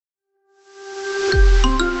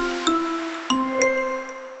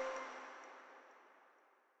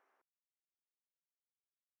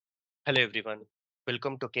Hello everyone,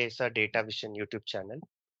 welcome to KSR Datavizon YouTube channel.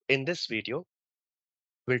 In this video,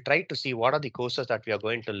 we'll try to see what are the courses that we are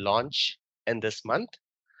going to launch in this month,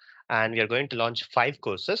 and we are going to launch 5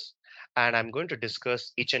 courses, and I'm going to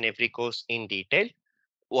discuss each and every course in detail.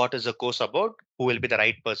 What is the course about? Who will be the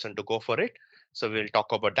right person to go for it? So we'll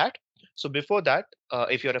talk about that. So before that,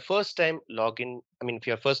 if you're a first time login, if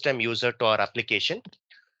you're a first time user to our application,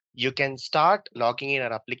 you can start logging in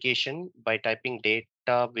our application by typing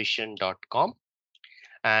datavision.com.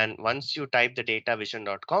 And once you type the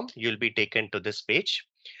datavision.com, you'll be taken to this page.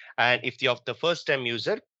 And if you're the first time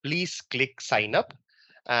user, please click sign up.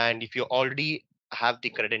 And if you already have the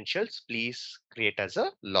credentials, please create as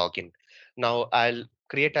a login. Now I'll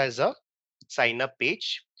create as a sign up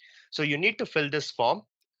page. So you need to fill this form.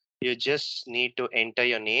 You just need to enter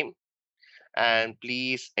your name and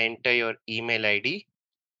please enter your email ID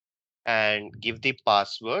and give the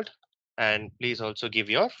password. And please also give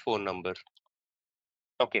your phone number.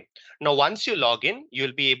 Okay. Now, once you log in,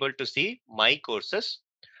 you'll be able to see my courses.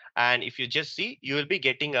 And if you just see, you will be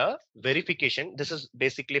getting a verification. This is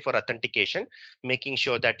basically for authentication, making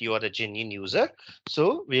sure that you are a genuine user.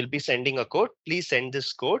 So we'll be sending a code. Please send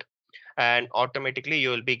this code and automatically you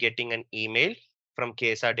will be getting an email from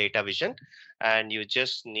KSR Datavizon. And you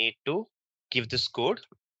just need to give this code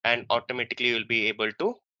and automatically you'll be able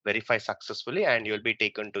to verify successfully and you'll be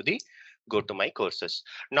taken to the go to my courses.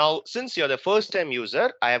 Now, since you're the first time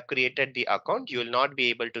user, I have created the account. You will not be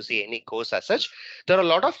able to see any course as such. There are a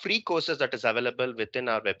lot of free courses that is available within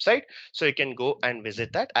our website. So you can go and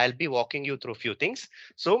visit that. I'll be walking you through a few things.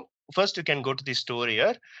 So first you can go to the store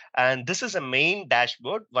here and this is a main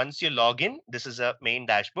dashboard. Once you log in, this is a main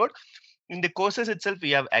dashboard. In the courses itself,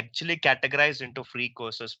 we have actually categorized into free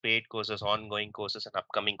courses, paid courses, ongoing courses, and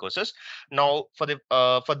upcoming courses. Now, for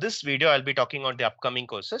this video, I'll be talking on the upcoming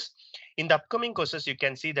courses. In the upcoming courses, you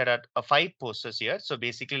can see there are 5 courses here. So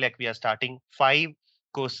basically, like we are starting 5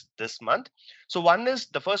 courses this month. So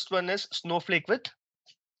the first one is Snowflake with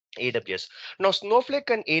AWS. Now, Snowflake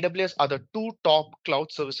and AWS are the two top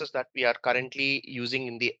cloud services that we are currently using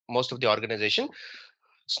in the most of the organization.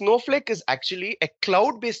 Snowflake is actually a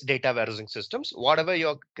cloud-based data warehousing systems. Whatever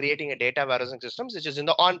you're creating a data warehousing systems, which is in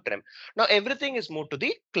the on-prem. Now everything is moved to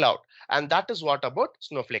the cloud, and that is what about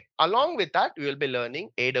Snowflake. Along with that, we will be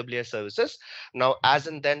learning AWS services. Now, as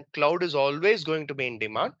in then, cloud is always going to be in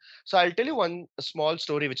demand. So I'll tell you one small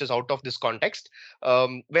story which is out of this context.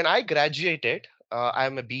 When I graduated.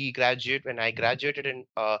 I'm a BE graduate. When I graduated in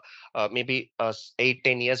maybe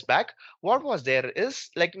 8-10 years back, what was there is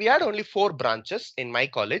like we had only 4 branches in my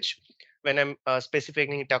college. When I'm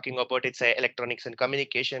specifically talking about it's a electronics and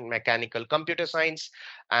communication, mechanical, computer science,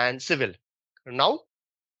 and civil. Now,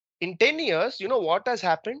 in 10 years, you know what has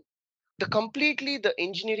happened? The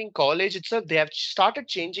engineering college itself, they have started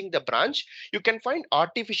changing the branch. You can find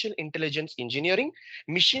artificial intelligence engineering,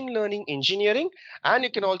 machine learning engineering, and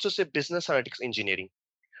you can also say business analytics engineering.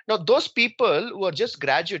 Now, those people who are just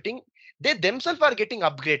graduating, they themselves are getting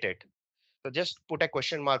upgraded. So just put a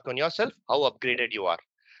question mark on yourself, how upgraded you are,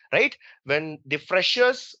 right? When the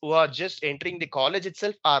freshers who are just entering the college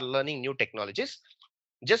itself are learning new technologies,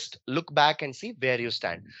 just look back and see where you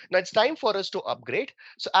stand. Now it's time for us to upgrade.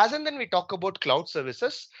 So as and then we talk about cloud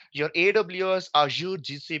services, your AWS, Azure,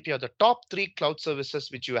 GCP are the top 3 cloud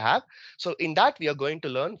services which you have. So in that we are going to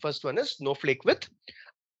learn. First one is Snowflake with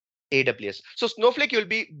AWS. So Snowflake, you'll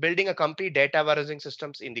be building a complete data warehousing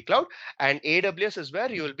systems in the cloud, and AWS is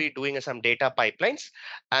where you will be doing some data pipelines.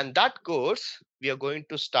 And that course we are going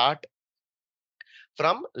to start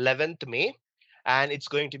from 11th May, and it's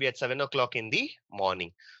going to be at 7 o'clock in the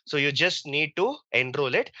morning. So you just need to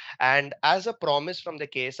enroll it. And as a promise from the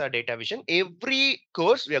KSR Data Vision, every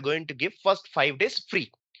course we are going to give first 5 days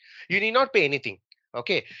free. You need not pay anything.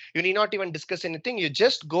 Okay, you need not even discuss anything. You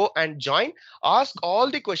just go and join, ask all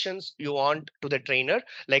the questions you want to the trainer,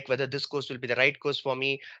 like whether this course will be the right course for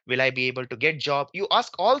me, will I be able to get job. You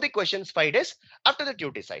ask all the questions 5 days. After that you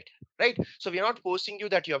decide, right? So we're not forcing you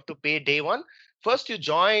that you have to pay day one. First you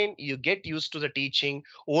join, you get used to the teaching.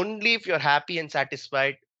 Only if you're happy and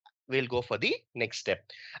satisfied, we'll go for the next step.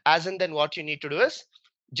 As and then what you need to do is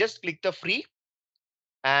just click the free,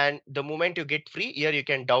 and the moment you get free, here you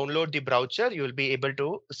can download the brochure. You will be able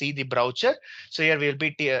to see the brochure. So here we'll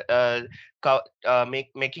be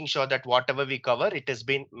making sure that whatever we cover, it has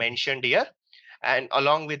been mentioned here. And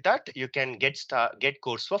along with that, you can get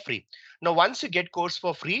course for free. Now once you get course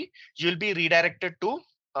for free, you'll be redirected to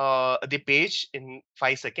the page in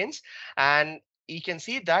 5 seconds, and you can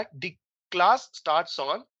see that the class starts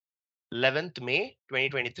on 11th May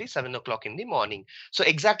 2023, 7 o'clock in the morning. So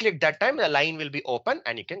exactly at that time, the line will be open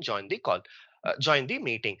and you can join the call. join the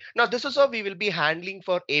meeting. Now, this is how we will be handling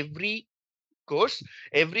for every course.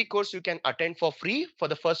 Every course you can attend for free for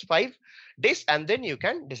the first 5 days, and then you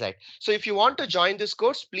can decide. So if you want to join this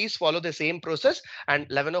course, please follow the same process, and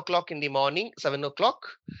 11 o'clock in the morning, 7 o'clock,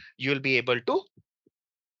 you'll be able to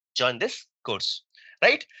join this course.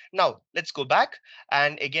 Right now, let's go back,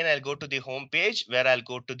 and again I'll go to the home page where I'll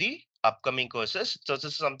go to the upcoming courses. So this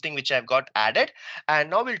is something which I've got added, and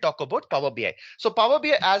now we'll talk about Power BI. So Power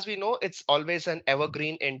BI, as we know, it's always an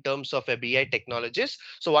evergreen in terms of a BI technologies.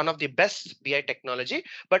 So one of the best BI technology.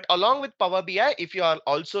 But along with Power BI, if you are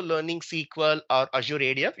also learning SQL or Azure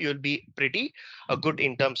ADF, you'll be pretty good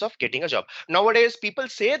in terms of getting a job. Nowadays, people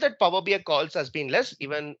say that Power BI calls has been less.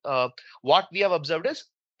 Even what we have observed is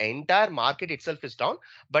entire market itself is down,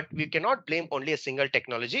 but we cannot blame only a single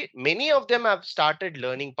technology. Many of them have started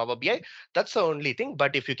learning Power BI. That's the only thing.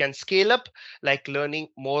 But if you can scale up, like learning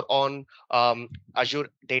more on Azure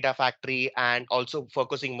Data Factory, and also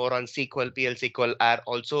focusing more on SQL, PL SQL, are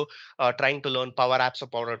also trying to learn Power Apps or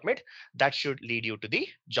Power Automate, that should lead you to the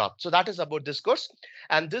job. So that is about this course.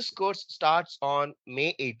 And this course starts on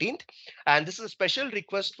May 18th. And this is a special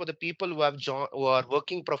request for the people who have who are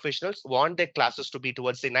working professionals, want their classes to be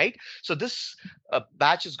towards the night. So this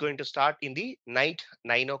batch is going to start in the night,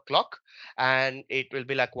 9 o'clock, and it will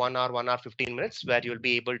be like 1 hour, 1 hour, 15 minutes, where you'll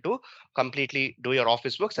be able to completely do your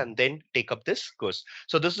office works and then take up this course.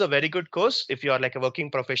 So this is a very good course. If you are like a working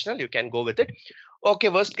professional, you can go with it. Okay,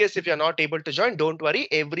 worst case, if you're not able to join, don't worry.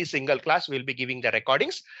 Every single class will be giving the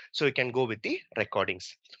recordings, so you can go with the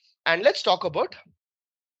recordings. And let's talk about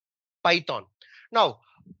Python. Now,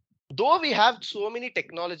 though we have so many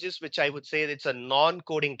technologies, which I would say it's a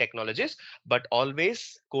non-coding technologies, but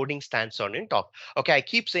always coding stands on in top. Okay, I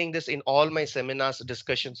keep saying this in all my seminars,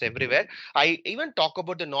 discussions, everywhere. I even talk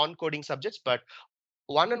about the non-coding subjects, but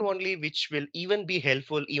one and only which will even be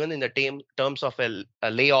helpful even in the terms of a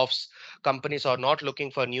layoffs, companies are not looking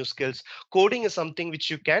for new skills. Coding is something which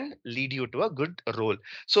you can lead you to a good role.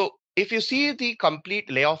 So if you see the complete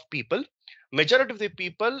layoff people, majority of the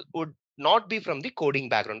people would not be from the coding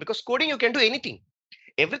background, because coding you can do anything.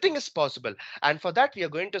 Everything is possible. And for that, we are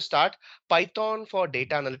going to start Python for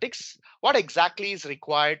data analytics. What exactly is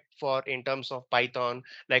required for in terms of Python?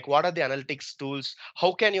 Like, what are the analytics tools?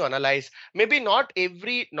 How can you analyze? Maybe not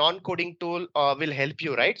every non-coding tool will help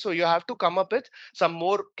you, right? So you have to come up with some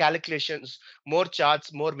more calculations, more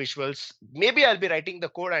charts, more visuals. Maybe I'll be writing the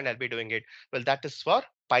code and I'll be doing it. Well, that is for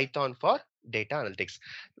Python for data analytics.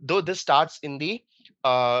 Though this starts in the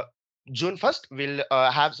June 1st, we'll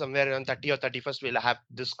have somewhere around 30 or 31st, we'll have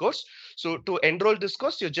this course. So to enroll this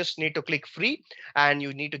course, you just need to click free, and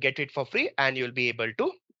you need to get it for free, and you'll be able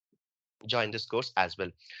to join this course as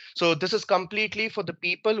well. So this is completely for the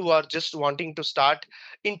people who are just wanting to start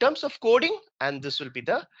in terms of coding, and this will be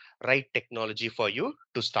the right technology for you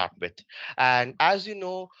to start with. And as you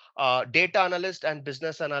know, data analyst and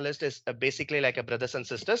business analyst is basically like a brothers and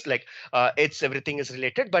sisters, like it's everything is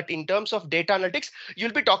related. But in terms of data analytics,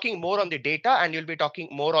 you'll be talking more on the data, and you'll be talking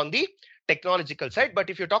more on the technological side. But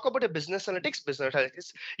if you talk about a business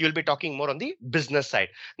analytics, you'll be talking more on the business side.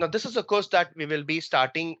 Now, this is a course that we will be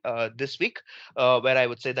starting this week, where I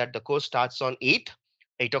would say that the course starts on 8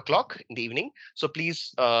 o'clock in the evening. So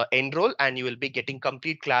please enroll, and you will be getting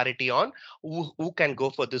complete clarity on who can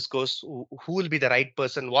go for this course, who will be the right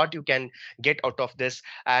person, what you can get out of this,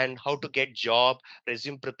 and how to get job,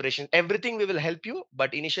 resume preparation, everything we will help you.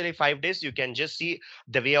 But initially 5 days, you can just see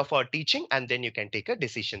the way of our teaching, and then you can take a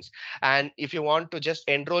decisions. And if you want to just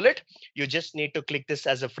enroll it, you just need to click this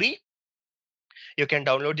as a free. You can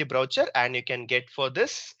download the brochure, and you can get for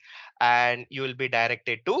this, and you will be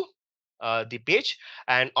directed to the page.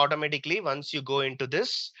 And automatically, once you go into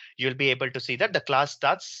this, you'll be able to see that the class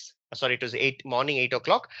starts, sorry, it was morning 8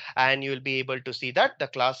 o'clock, and you'll be able to see that the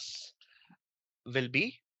class will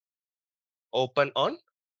be open on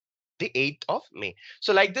the 8th of May.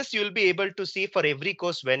 So like this, you'll be able to see for every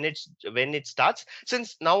course when it starts.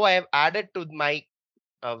 Since now I have added to my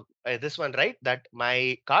this one, right, that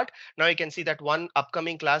my card, now you can see that one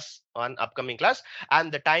upcoming class, and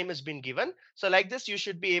the time has been given. So like this, you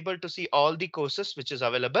should be able to see all the courses which is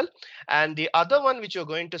available. And the other one which you're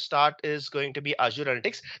going to start is going to be Azure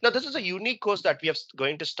Analytics. Now this is a unique course that we are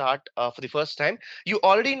going to start for the first time. You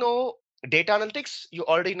already know data analytics, you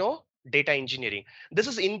already know data engineering. This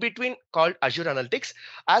is in between called Azure Analytics.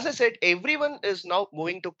 As I said, everyone is now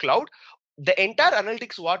moving to cloud. The entire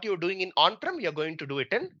analytics, what you're doing in on-prem, you're going to do it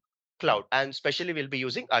in cloud, and especially we'll be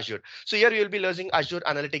using Azure. So here you'll be learning Azure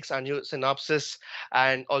Analytics, Azure Synopsis,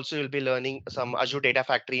 and also you'll be learning some Azure Data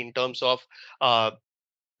Factory in terms of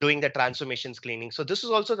doing the transformations cleaning. So this is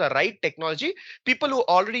also the right technology. People who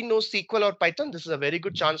already know SQL or Python, this is a very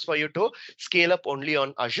good chance for you to scale up only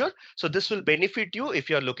on Azure. So this will benefit you if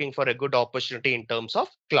you're looking for a good opportunity in terms of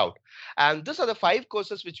cloud. And these are the 5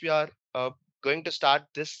 courses which we are going to start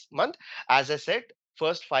this month. As I said,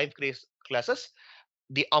 first 5 classes,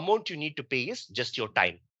 the amount you need to pay is just your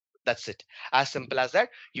time. That's it. As simple as that.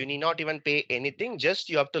 You need not even pay anything. Just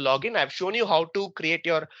you have to log in. I've shown you how to create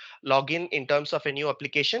your login in terms of a new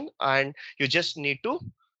application, and you just need to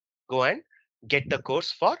go and get the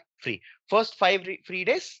course for free. First 5 free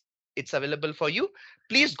days, it's available for you.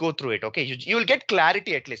 Please go through it. Okay, you will get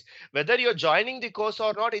clarity at least. Whether you're joining the course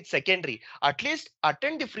or not, it's secondary. At least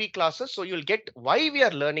attend the free classes so you'll get why we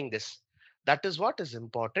are learning this. That is what is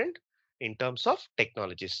important in terms of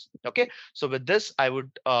technologies. Okay, so with this, I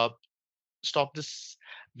would stop this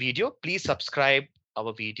video. Please subscribe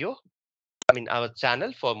our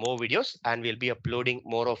channel for more videos, and we'll be uploading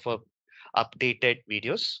more of updated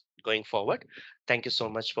videos going forward. Thank you so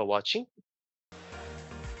much for watching.